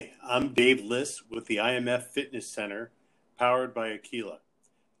I'm Dave Liss with the IMF Fitness Center, powered by Aquila.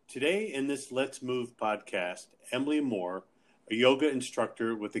 Today in this Let's Move podcast, Emily Moore, a yoga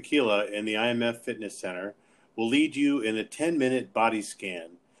instructor with Aquila in the IMF Fitness Center, will lead you in a 10-minute body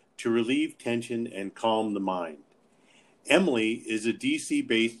scan to relieve tension and calm the mind. Emily is a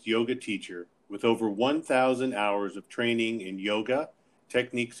DC-based yoga teacher with over 1,000 hours of training in yoga,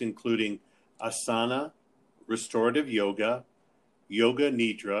 techniques including asana, restorative yoga, yoga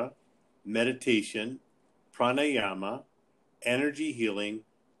nidra, meditation, pranayama, energy healing,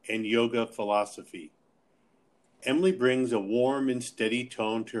 and yoga philosophy. Emily brings a warm and steady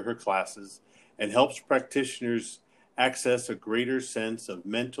tone to her classes and helps practitioners access a greater sense of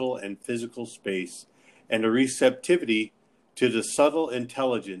mental and physical space and a receptivity to the subtle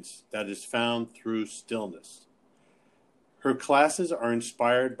intelligence that is found through stillness. Her classes are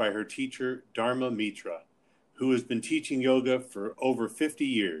inspired by her teacher, Dharma Mitra, who has been teaching yoga for over 50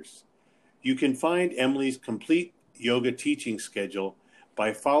 years. You can find Emily's complete yoga teaching schedule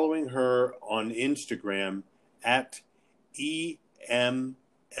by following her on Instagram at EMLYMO.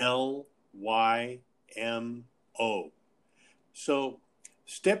 So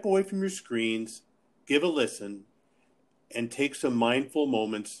step away from your screens, give a listen, and take some mindful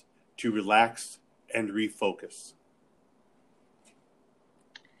moments to relax and refocus.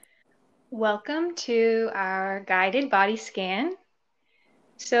 Welcome to our guided body scan.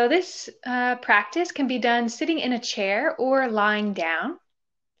 So this practice can be done sitting in a chair or lying down.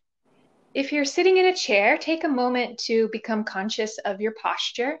 If you're sitting in a chair, take a moment to become conscious of your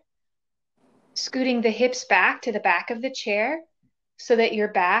posture, scooting the hips back to the back of the chair so that your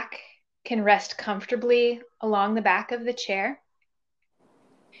back can rest comfortably along the back of the chair.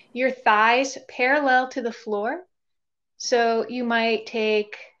 Your thighs parallel to the floor, so you might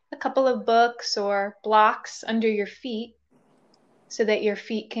take a couple of books or blocks under your feet so that your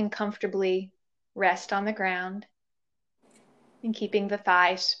feet can comfortably rest on the ground and keeping the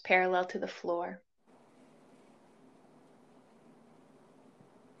thighs parallel to the floor.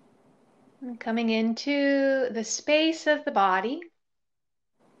 And coming into the space of the body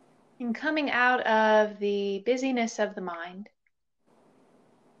and coming out of the busyness of the mind.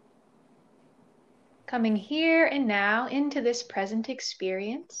 Coming here and now into this present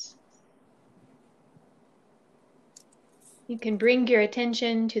experience. You can bring your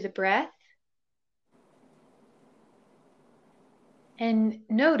attention to the breath and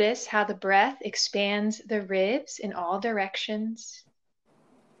notice how the breath expands the ribs in all directions.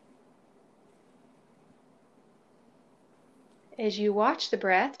 As you watch the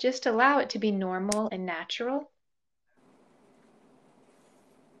breath, just allow it to be normal and natural.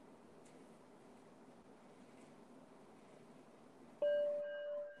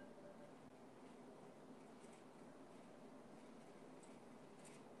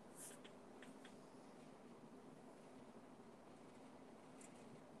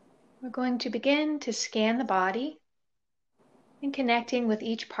 We're going to begin to scan the body and connecting with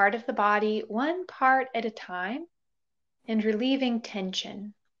each part of the body, one part at a time, and relieving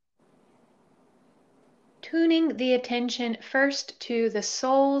tension. Tuning the attention first to the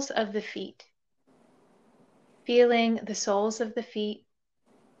soles of the feet, feeling the soles of the feet,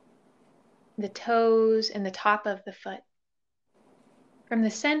 the toes and the top of the foot. From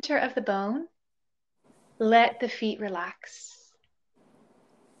the center of the bone, let the feet relax.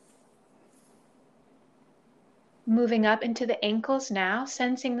 Moving up into the ankles now,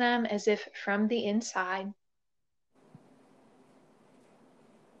 sensing them as if from the inside.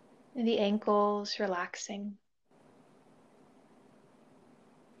 The ankles relaxing.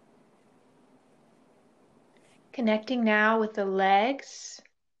 Connecting now with the legs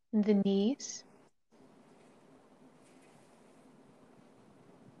and the knees.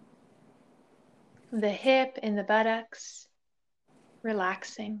 The hip and the buttocks,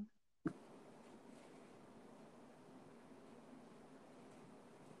 relaxing.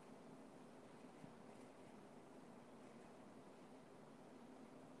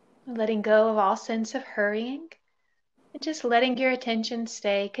 Letting go of all sense of hurrying and just letting your attention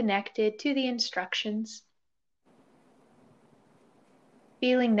stay connected to the instructions.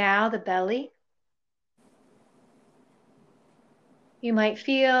 Feeling now the belly. You might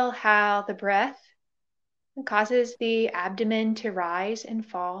feel how the breath causes the abdomen to rise and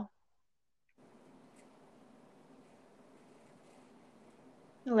fall.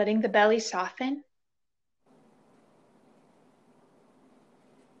 Letting the belly soften.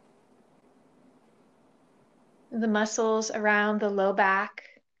 The muscles around the low back,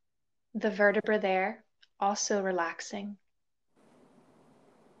 the vertebra there, also relaxing.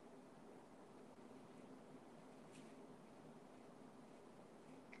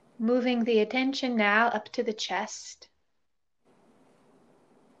 moving the attention now up to the chest,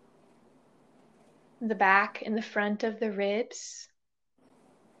 the back and the front of the ribs,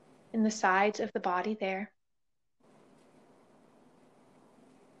 and the sides of the body there.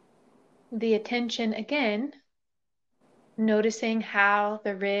 The attention again, noticing how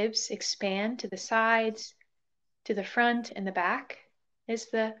the ribs expand to the sides, to the front and the back as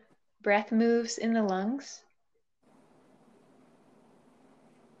the breath moves in the lungs.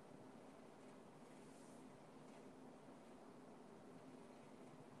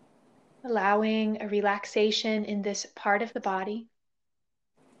 Allowing a relaxation in this part of the body.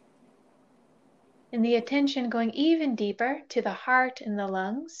 And the attention going even deeper to the heart and the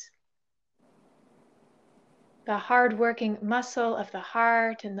lungs. The hard-working muscle of the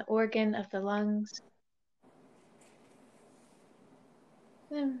heart and the organ of the lungs.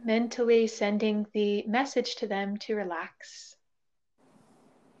 And mentally sending the message to them to relax.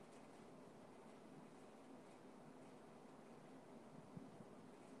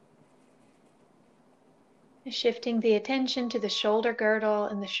 Shifting the attention to the shoulder girdle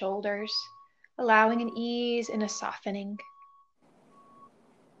and the shoulders, allowing an ease and a softening.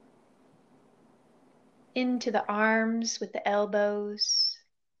 Into the arms with the elbows,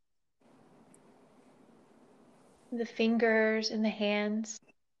 the fingers and the hands,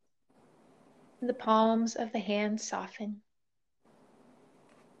 the palms of the hands soften.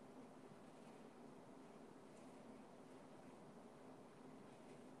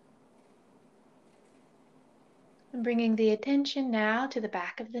 And bringing the attention now to the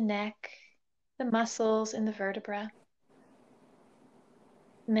back of the neck, the muscles and the vertebra.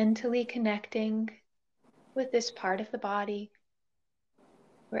 Mentally connecting with this part of the body.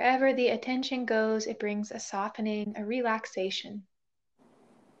 Wherever the attention goes, it brings a softening, a relaxation.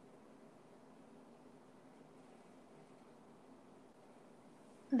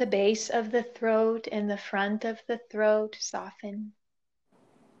 The base of the throat and the front of the throat soften.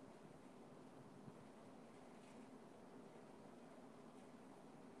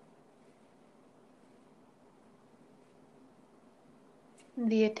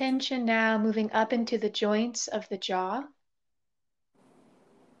 The attention now moving up into the joints of the jaw.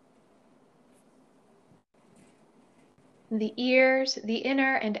 The ears, the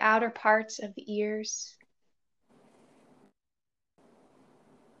inner and outer parts of the ears.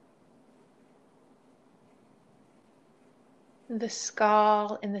 The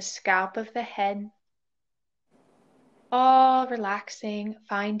skull and the scalp of the head. All relaxing,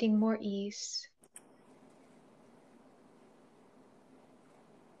 finding more ease.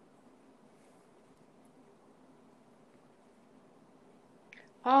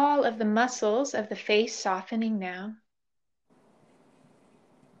 All of the muscles of the face softening now.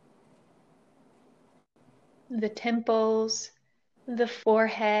 The temples, the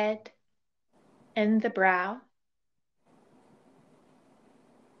forehead, and the brow.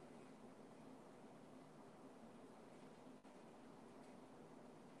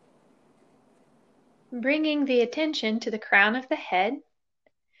 Bringing the attention to the crown of the head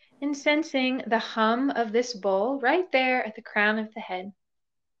and sensing the hum of this bowl right there at the crown of the head.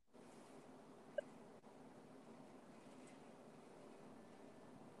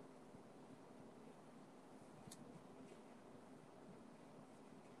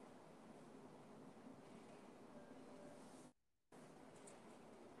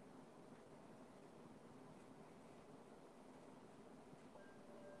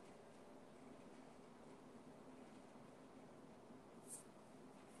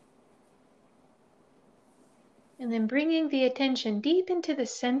 And then bringing the attention deep into the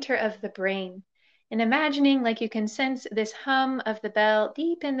center of the brain and imagining like you can sense this hum of the bell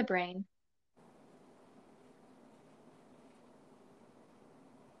deep in the brain.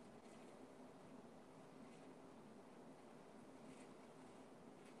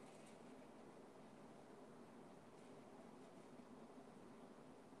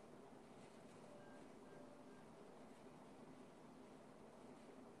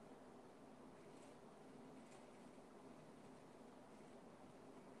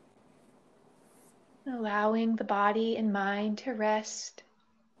 Allowing the body and mind to rest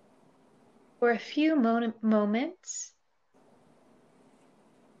for a few moments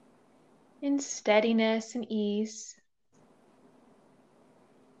in steadiness and ease.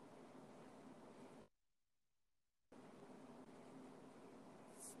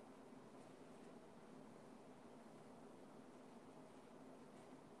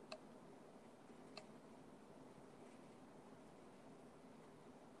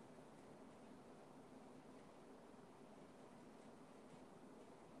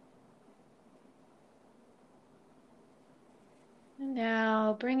 And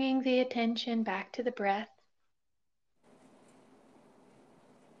now bringing the attention back to the breath.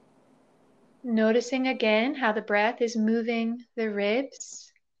 Noticing again how the breath is moving the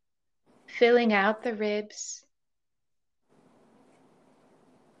ribs, filling out the ribs.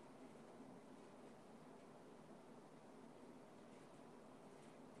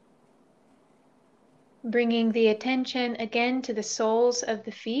 Bringing the attention again to the soles of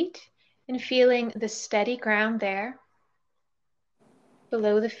the feet and feeling the steady ground there,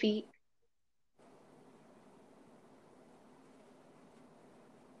 below the feet.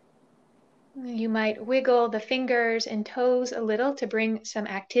 You might wiggle the fingers and toes a little to bring some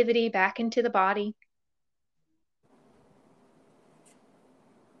activity back into the body.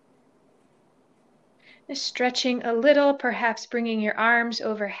 Just stretching a little, perhaps bringing your arms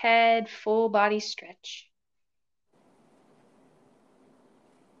overhead, full body stretch.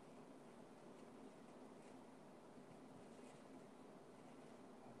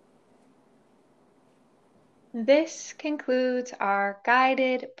 This concludes our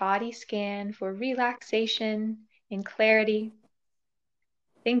guided body scan for relaxation and clarity.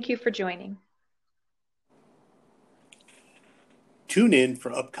 Thank you for joining. Tune in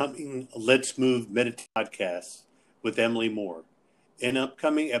for upcoming Let's Move Meditate podcasts with Emily Moore. In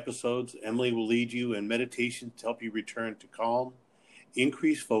upcoming episodes, Emily will lead you in meditation to help you return to calm,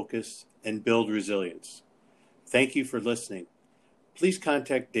 increase focus, and build resilience. Thank you for listening. Please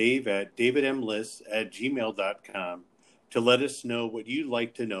contact Dave at davidmliss@gmail.com to let us know what you'd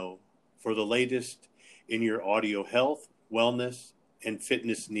like to know for the latest in your audio health, wellness, and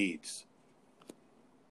fitness needs.